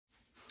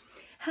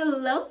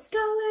Hello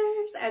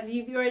scholars! As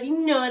you've already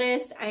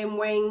noticed, I am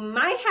wearing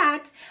my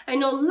hat. I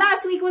know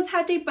last week was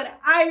hat day, but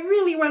I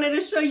really wanted to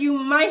show you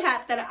my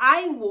hat that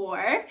I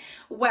wore.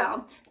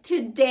 Well,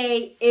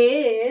 today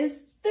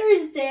is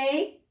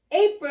Thursday,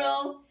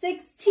 April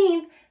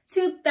 16th,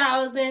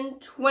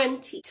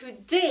 2020.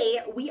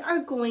 Today, we are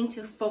going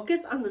to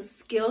focus on the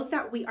skills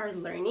that we are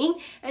learning,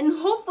 and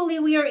hopefully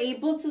we are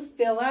able to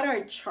fill out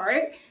our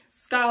chart.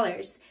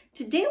 Scholars,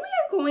 today we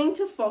are going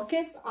to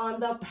focus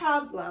on the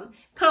problem.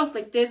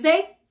 Conflict is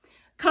a?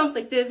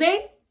 Conflict is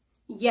a?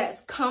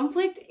 Yes,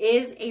 conflict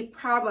is a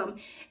problem.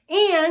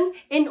 And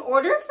in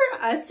order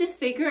for us to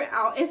figure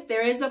out if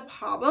there is a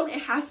problem,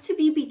 it has to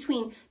be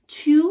between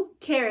two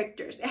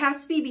characters. It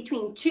has to be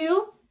between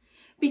two.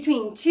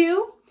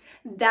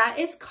 That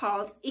is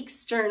called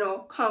external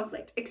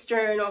conflict.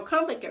 External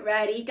conflict, get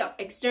ready, go.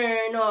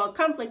 External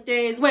conflict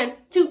is when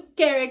two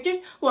characters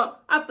want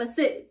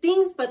opposite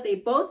things, but they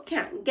both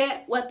can't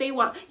get what they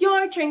want.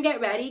 Your turn,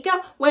 get ready, go.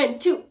 When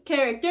two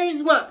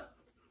characters want.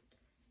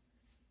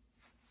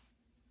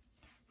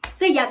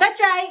 Say, yeah, that's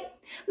right.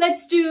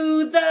 Let's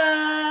do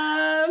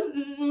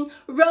the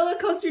roller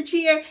coaster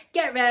cheer.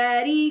 Get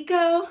ready,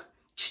 go.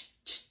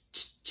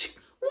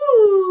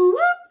 Woo,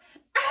 whoop.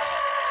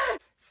 Ah!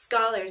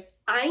 Scholars,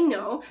 I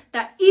know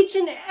that each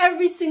and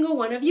every single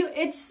one of you,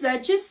 it's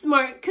such a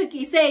smart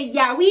cookie. Say,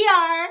 yeah, we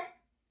are.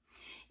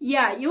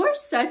 Yeah, you are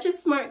such a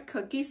smart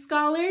cookie,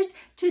 scholars.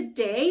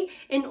 Today,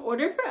 in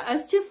order for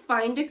us to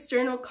find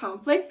external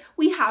conflict,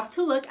 we have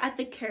to look at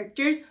the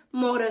character's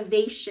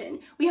motivation.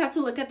 We have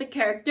to look at the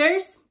character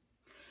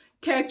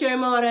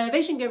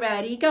motivation. Get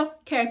ready, go.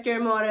 Character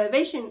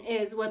motivation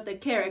is what the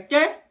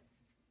character.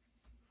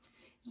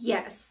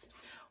 Yes.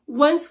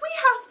 Once we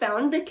have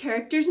found the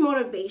character's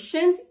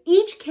motivations,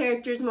 each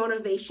character's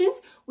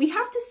motivations, we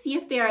have to see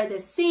if they are the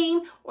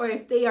same or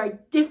if they are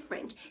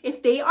different.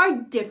 If they are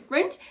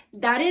different,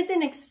 that is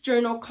an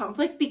external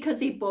conflict because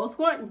they both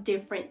want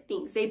different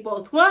things. They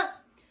both want.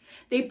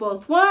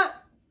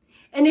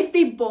 And if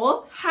they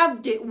both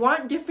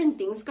want different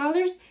things,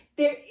 scholars,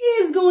 there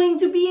is going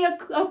to be a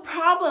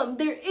problem.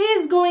 There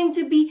is going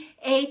to be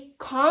a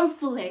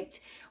conflict.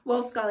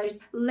 Well, scholars,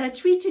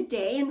 let's read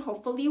today and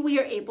hopefully we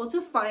are able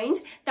to find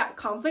that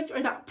conflict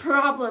or that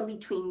problem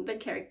between the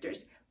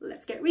characters.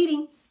 Let's get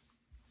reading.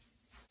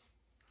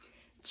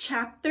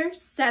 Chapter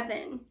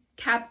 7,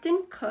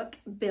 Captain Cook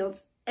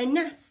Builds a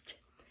Nest.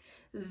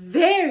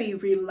 Very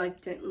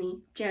reluctantly,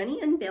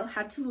 Jenny and Bill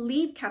had to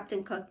leave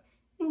Captain Cook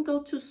and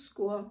go to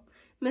school.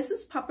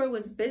 Mrs. Popper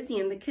was busy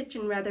in the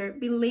kitchen rather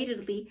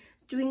belatedly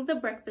doing the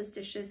breakfast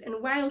dishes,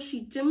 and while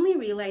she dimly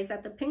realized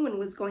that the penguin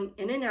was going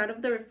in and out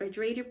of the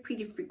refrigerator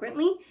pretty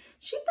frequently,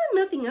 she thought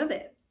nothing of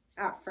it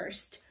at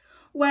first.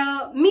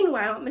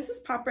 Meanwhile,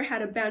 Mrs. Popper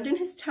had abandoned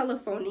his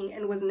telephoning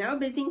and was now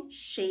busy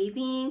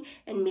shaving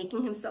and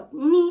making himself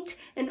neat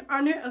in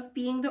honor of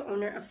being the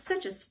owner of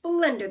such a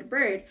splendid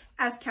bird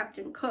as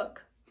Captain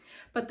Cook.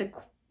 But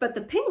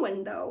the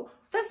penguin, though,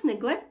 thus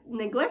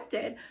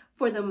neglected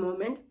for the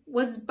moment,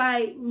 was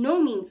by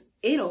no means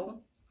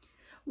idle.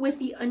 With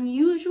the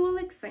unusual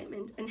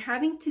excitement and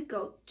having to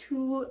go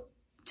to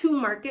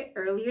market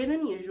earlier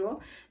than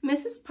usual,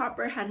 Mrs.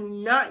 Popper had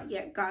not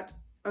yet got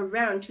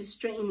around to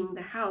straightening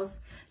the house.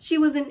 She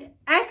was an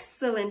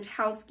excellent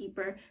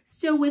housekeeper,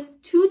 still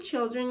with two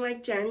children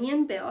like Jenny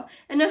and Bill,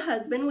 and a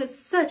husband with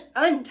such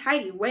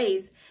untidy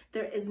ways.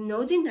 There is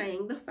no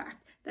denying the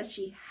fact that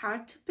she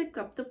had to pick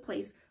up the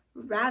place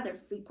rather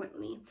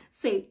frequently.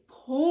 Say,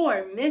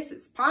 poor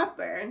Mrs.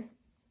 Popper.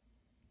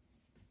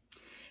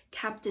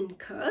 Captain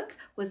Cook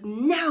was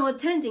now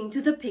attending to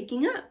the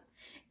picking up.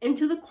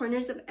 Into the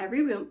corners of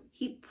every room,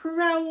 he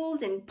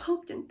prowled and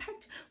poked and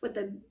pecked with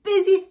a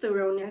busy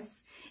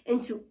thoroughness.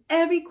 Into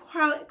every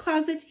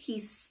closet he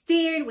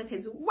stared with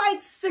his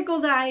white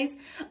circled eyes.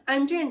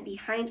 Under and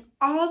behind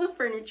all the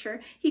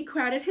furniture, he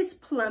crowded his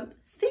plump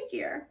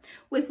figure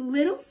with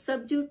little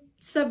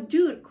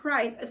subdued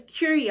cries of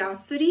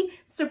curiosity,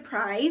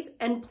 surprise,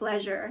 and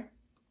pleasure.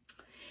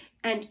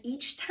 And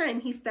each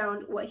time he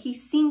found what he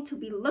seemed to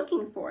be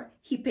looking for,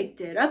 he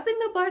picked it up in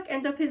the black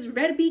end of his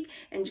red beak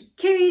and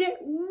carried it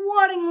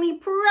waddingly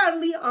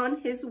proudly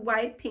on his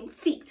wide pink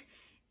feet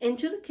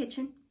into the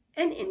kitchen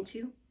and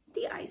into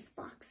the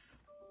icebox.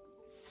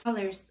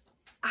 Scholars,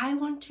 I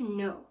want to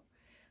know,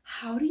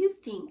 how do you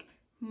think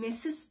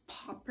Mrs.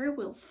 Popper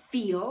will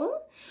feel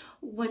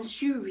once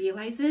she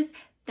realizes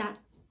that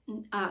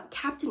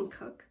Captain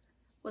Cook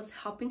was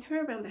helping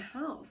her around the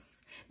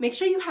house? Make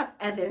sure you have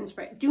evidence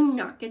for it. Do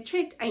not get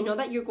tricked. I know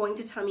that you're going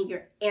to tell me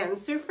your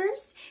answer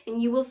first,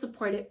 and you will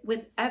support it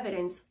with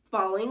evidence,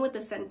 following with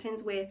the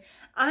sentence with,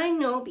 I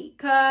know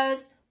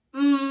because,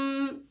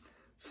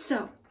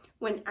 So,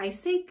 when I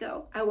say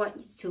go, I want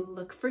you to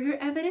look for your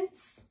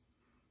evidence.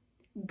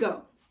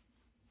 Go.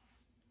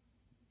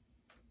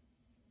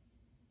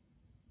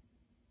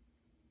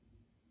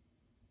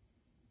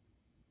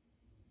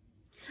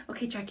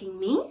 Okay, tracking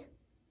me?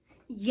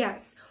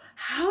 Yes.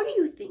 How do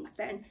you think,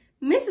 then,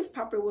 Mrs.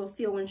 Popper will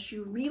feel when she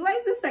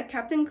realizes that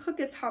Captain Cook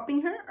is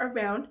helping her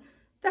around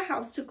the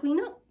house to clean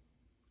up?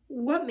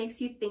 What makes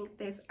you think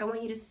this? I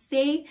want you to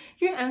say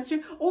your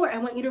answer, or I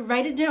want you to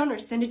write it down or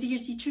send it to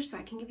your teacher so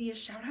I can give you a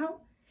shout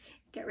out.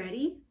 Get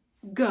ready,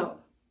 go.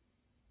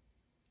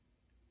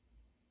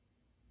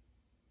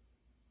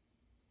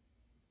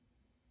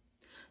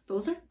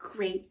 Those are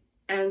great,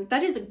 and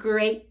that is a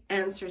great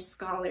answer,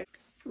 scholar.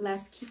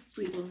 Let's keep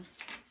reading.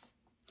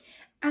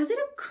 As it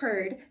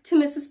occurred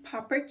to Mrs.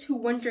 Popper to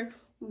wonder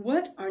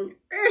what on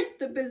earth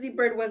the busy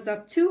bird was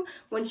up to,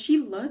 when she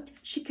looked,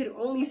 she could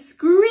only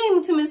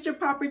scream to Mr.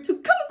 Popper to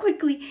come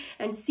quickly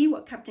and see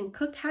what Captain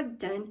Cook had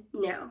done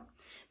now.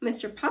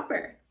 Mr.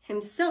 Popper,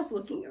 himself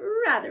looking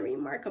rather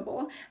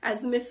remarkable,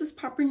 as Mrs.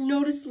 Popper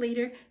noticed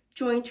later,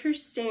 joined her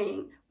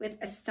staring with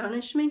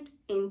astonishment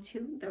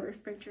into the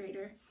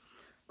refrigerator.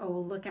 Oh,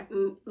 look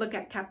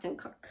at Captain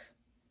Cook.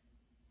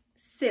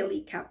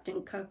 Silly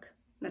Captain Cook.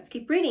 Let's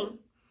keep reading.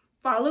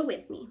 Follow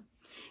with me.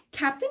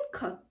 Captain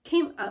Cook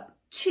came up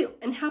too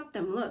and helped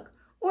them look.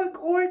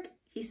 Ork, ork,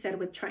 he said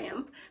with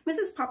triumph.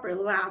 Mrs. Popper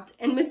laughed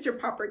and Mr.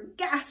 Popper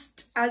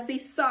gasped as they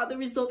saw the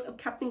result of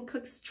Captain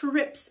Cook's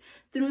trips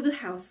through the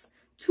house.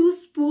 2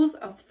 spools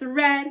of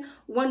thread,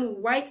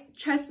 1 white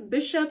chess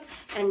bishop,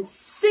 and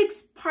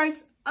 6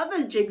 parts of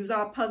a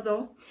jigsaw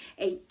puzzle,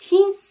 a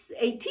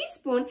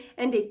teaspoon,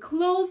 and a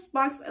closed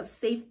box of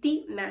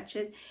safety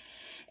matches,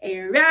 a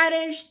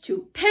radish,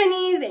 2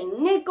 pennies, a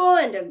nickel,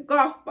 and a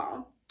golf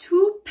ball,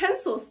 2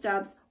 pencil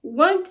stubs,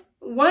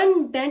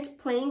 1 bent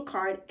playing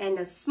card, and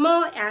a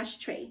small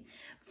ashtray,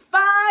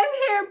 5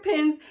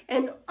 hairpins,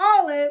 an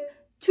olive,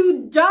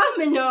 2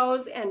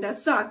 dominoes, and a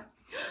sock,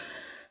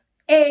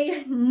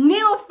 a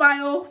nail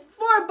file,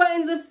 4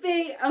 buttons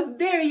of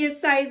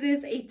various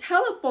sizes, a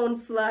telephone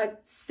slug,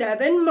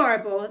 7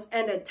 marbles,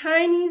 and a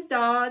tiny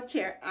doll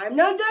chair. I'm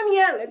not done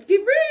yet. Let's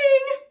keep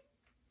reading.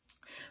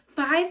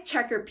 5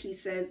 checker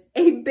pieces,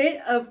 a bit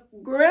of a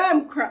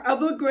graham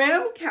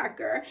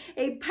cracker,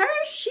 a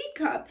parachute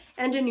cup,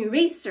 and an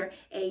eraser,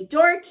 a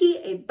door key,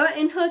 a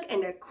button hook,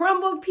 and a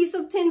crumbled piece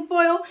of tin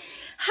foil,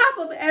 half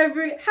of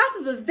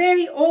a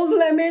very old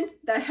lemon,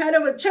 the head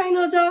of a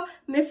china doll,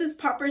 Mrs.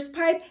 Popper's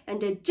pipe,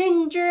 and a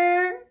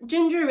ginger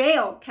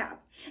ale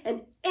cap,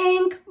 an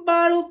ink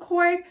bottle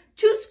cord,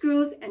 2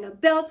 screws, and a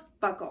belt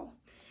buckle,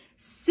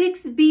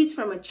 6 beads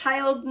from a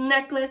child's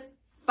necklace,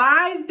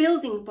 5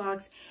 building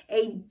blocks,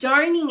 a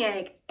darning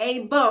egg, a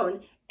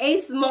bone, a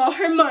small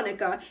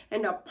harmonica,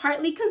 and a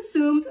partly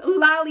consumed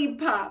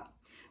lollipop,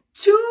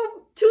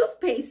 2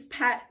 toothpaste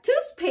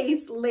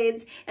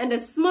lids, and a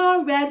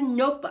small red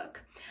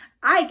notebook.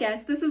 I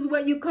guess this is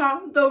what you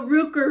call the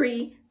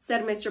rookery,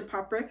 said Mr.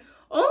 Popper.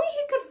 Only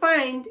he could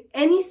find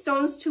any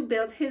stones to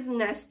build his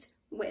nest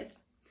with.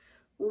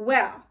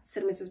 Well,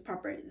 said Mrs.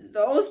 Popper,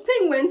 those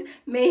penguins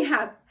may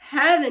have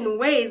heaven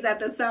ways at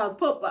the South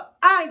Pole, but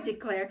I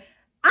declare,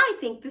 I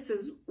think this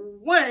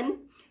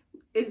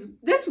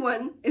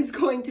one is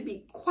going to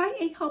be quite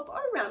a help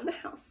around the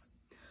house.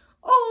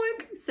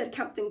 Ork, said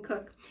Captain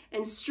Cook,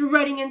 and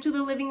strutting into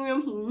the living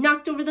room, he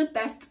knocked over the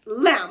best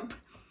lamp.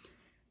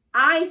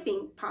 I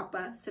think,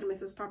 Papa, said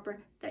Mrs.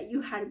 Popper, that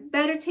you had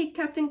better take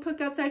Captain Cook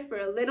outside for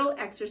a little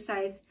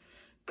exercise.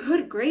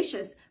 Good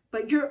gracious,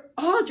 but you're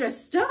all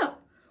dressed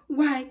up.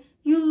 Why,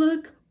 you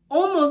look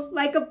almost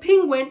like a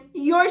penguin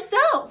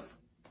yourself.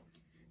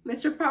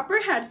 Mr.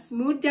 Popper had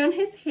smoothed down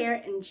his hair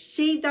and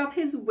shaved off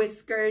his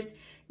whiskers.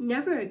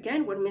 Never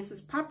again would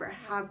Mrs. Popper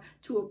have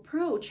to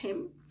approach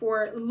him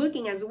for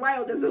looking as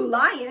wild as a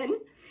lion.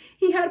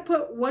 He had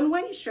put 1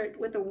 white shirt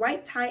with a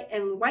white tie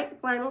and white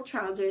flannel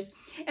trousers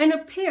and a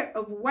pair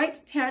of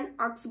white tan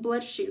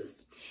oxblood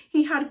shoes.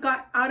 He had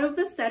got out of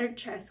the setter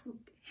chest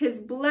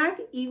his black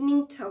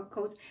evening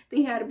tailcoat that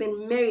he had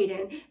been married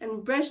in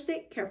and brushed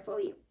it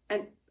carefully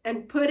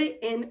and put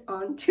it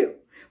on too.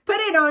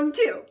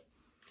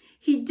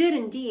 He did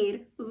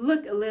indeed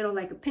look a little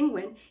like a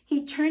penguin.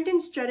 He turned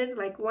and strutted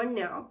like one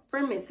now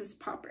for Mrs.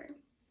 Popper.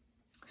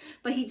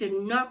 But he did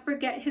not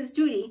forget his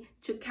duty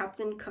to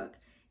Captain Cook.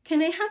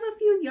 Can I have a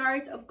few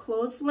yards of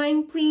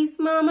clothesline, please,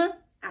 Mama?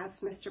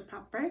 Asked Mr.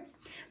 Popper.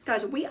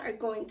 Scholars, we are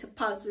going to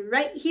pause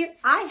right here.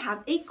 I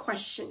have a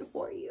question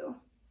for you.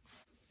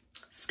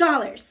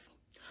 Scholars,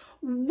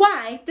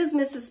 why does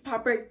Mrs.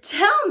 Popper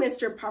tell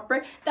Mr.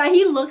 Popper that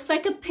he looks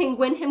like a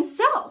penguin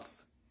himself?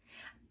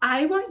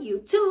 I want you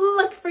to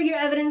look for your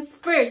evidence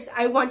first.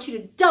 I want you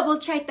to double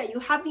check that you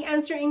have the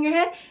answer in your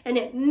head and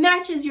it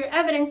matches your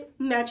evidence,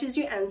 matches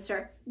your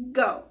answer.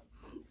 Go.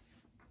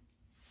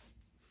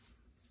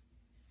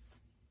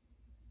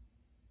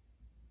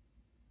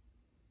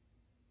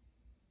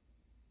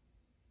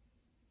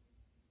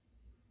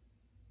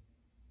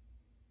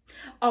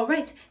 All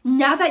right,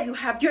 now that you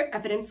have your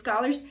evidence,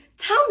 scholars,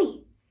 tell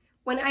me.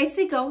 When I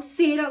say go,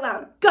 say it out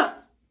loud. Go.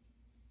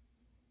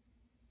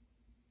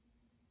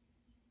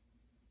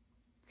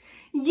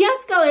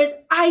 Yes, scholars,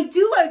 I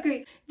do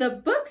agree. The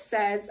book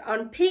says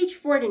on page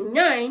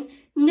 49,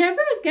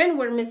 never again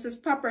would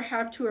Mrs. Popper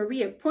have to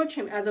reapproach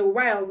him as a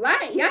wild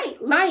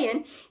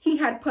lion. He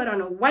had put on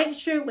a white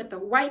shirt with a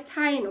white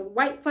tie and a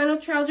white flannel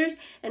trousers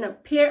and a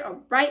pair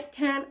of bright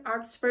tan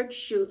Oxford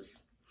shoes.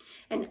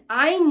 And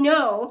I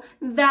know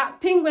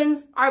that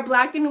penguins are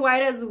black and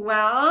white as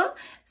well.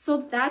 So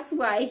that's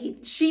why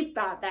she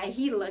thought that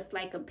he looked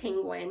like a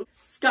penguin.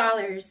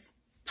 Scholars,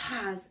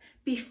 pause.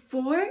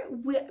 Before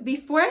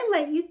I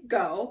let you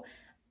go,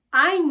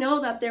 I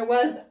know that there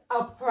was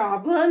a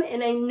problem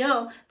and I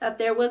know that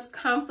there was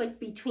conflict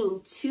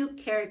between two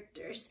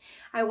characters.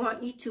 I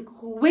want you to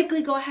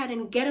quickly go ahead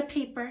and get a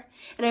paper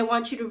and I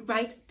want you to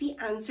write the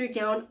answer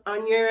down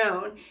on your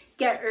own.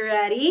 Get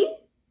ready,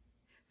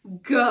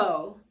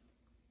 go.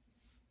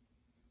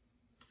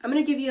 I'm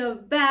going to give you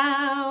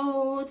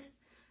about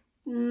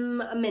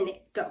a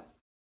minute, go.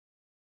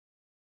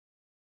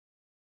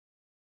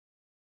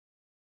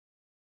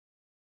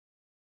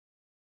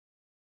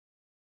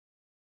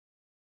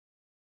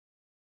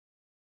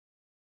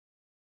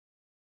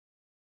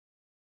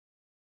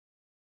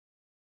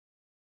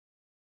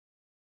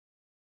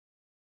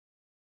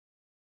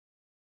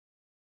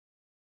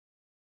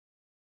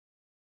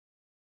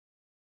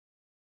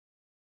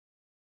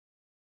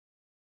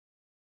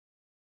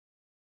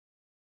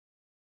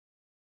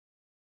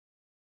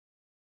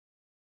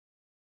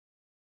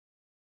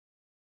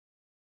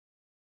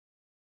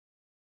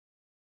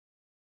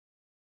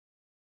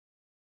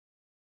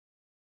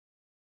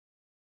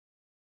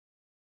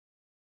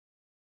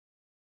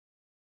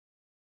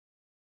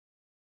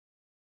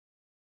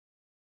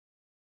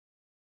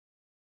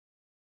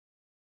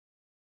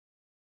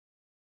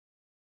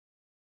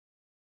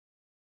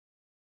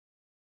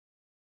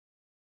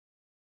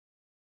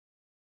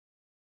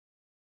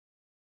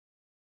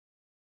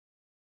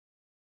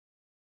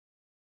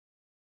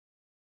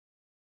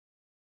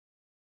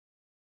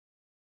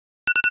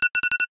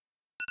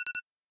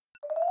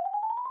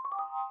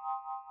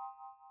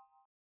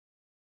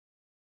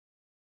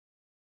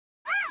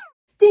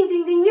 Ding,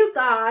 ding, ding, you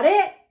got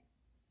it.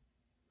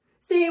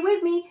 Say it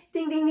with me.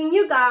 Ding, ding, ding,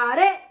 you got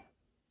it.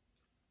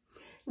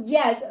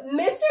 Yes,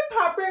 Mr.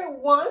 Popper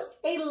wants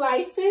a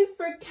license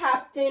for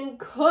Captain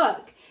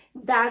Cook.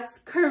 That's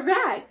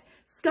correct.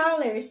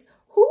 Scholars,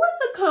 who was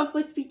the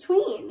conflict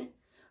between?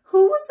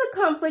 Who was the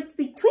conflict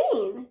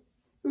between?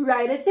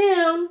 Write it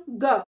down.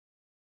 Go.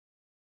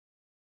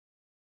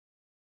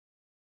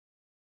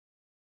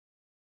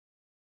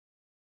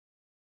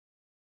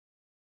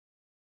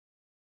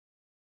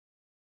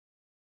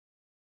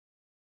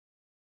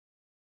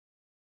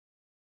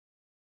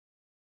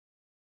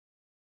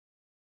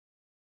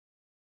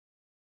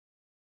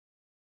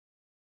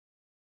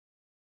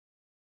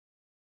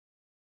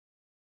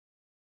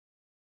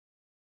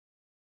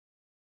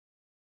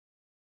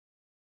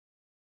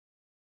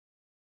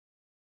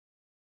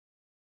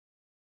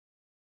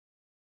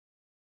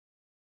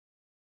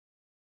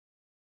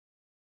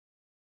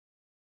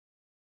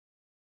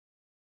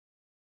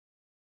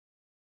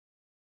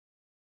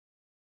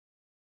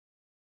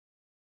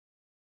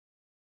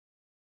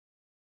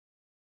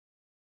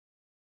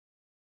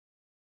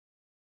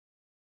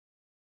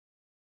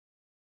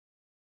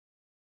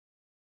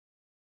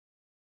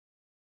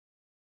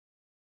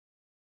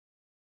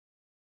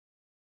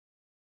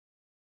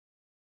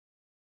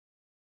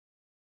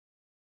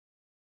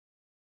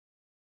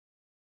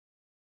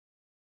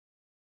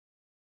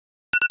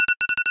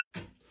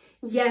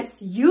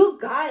 Yes, you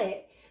got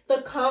it.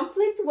 The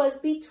conflict was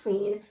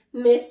between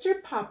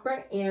Mr.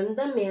 Popper and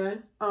the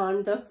man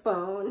on the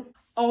phone.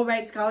 All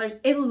right, scholars,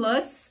 it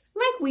looks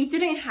like we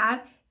didn't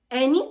have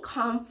any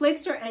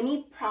conflicts or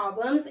any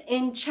problems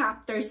in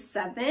chapter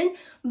 7,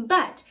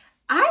 but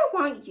I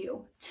want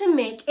you to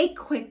make a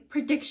quick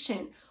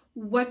prediction.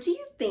 What do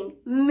you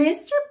think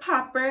Mr.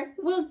 Popper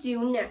will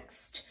do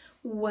next?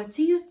 What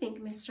do you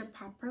think Mr.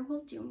 Popper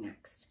will do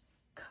next?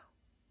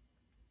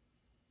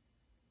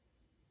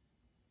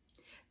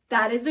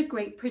 That is a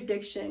great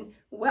prediction.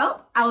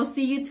 Well, I'll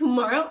see you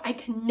tomorrow. I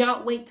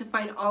cannot wait to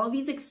find all of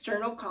these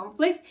external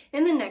conflicts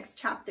in the next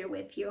chapter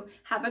with you.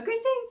 Have a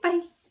great day.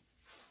 Bye.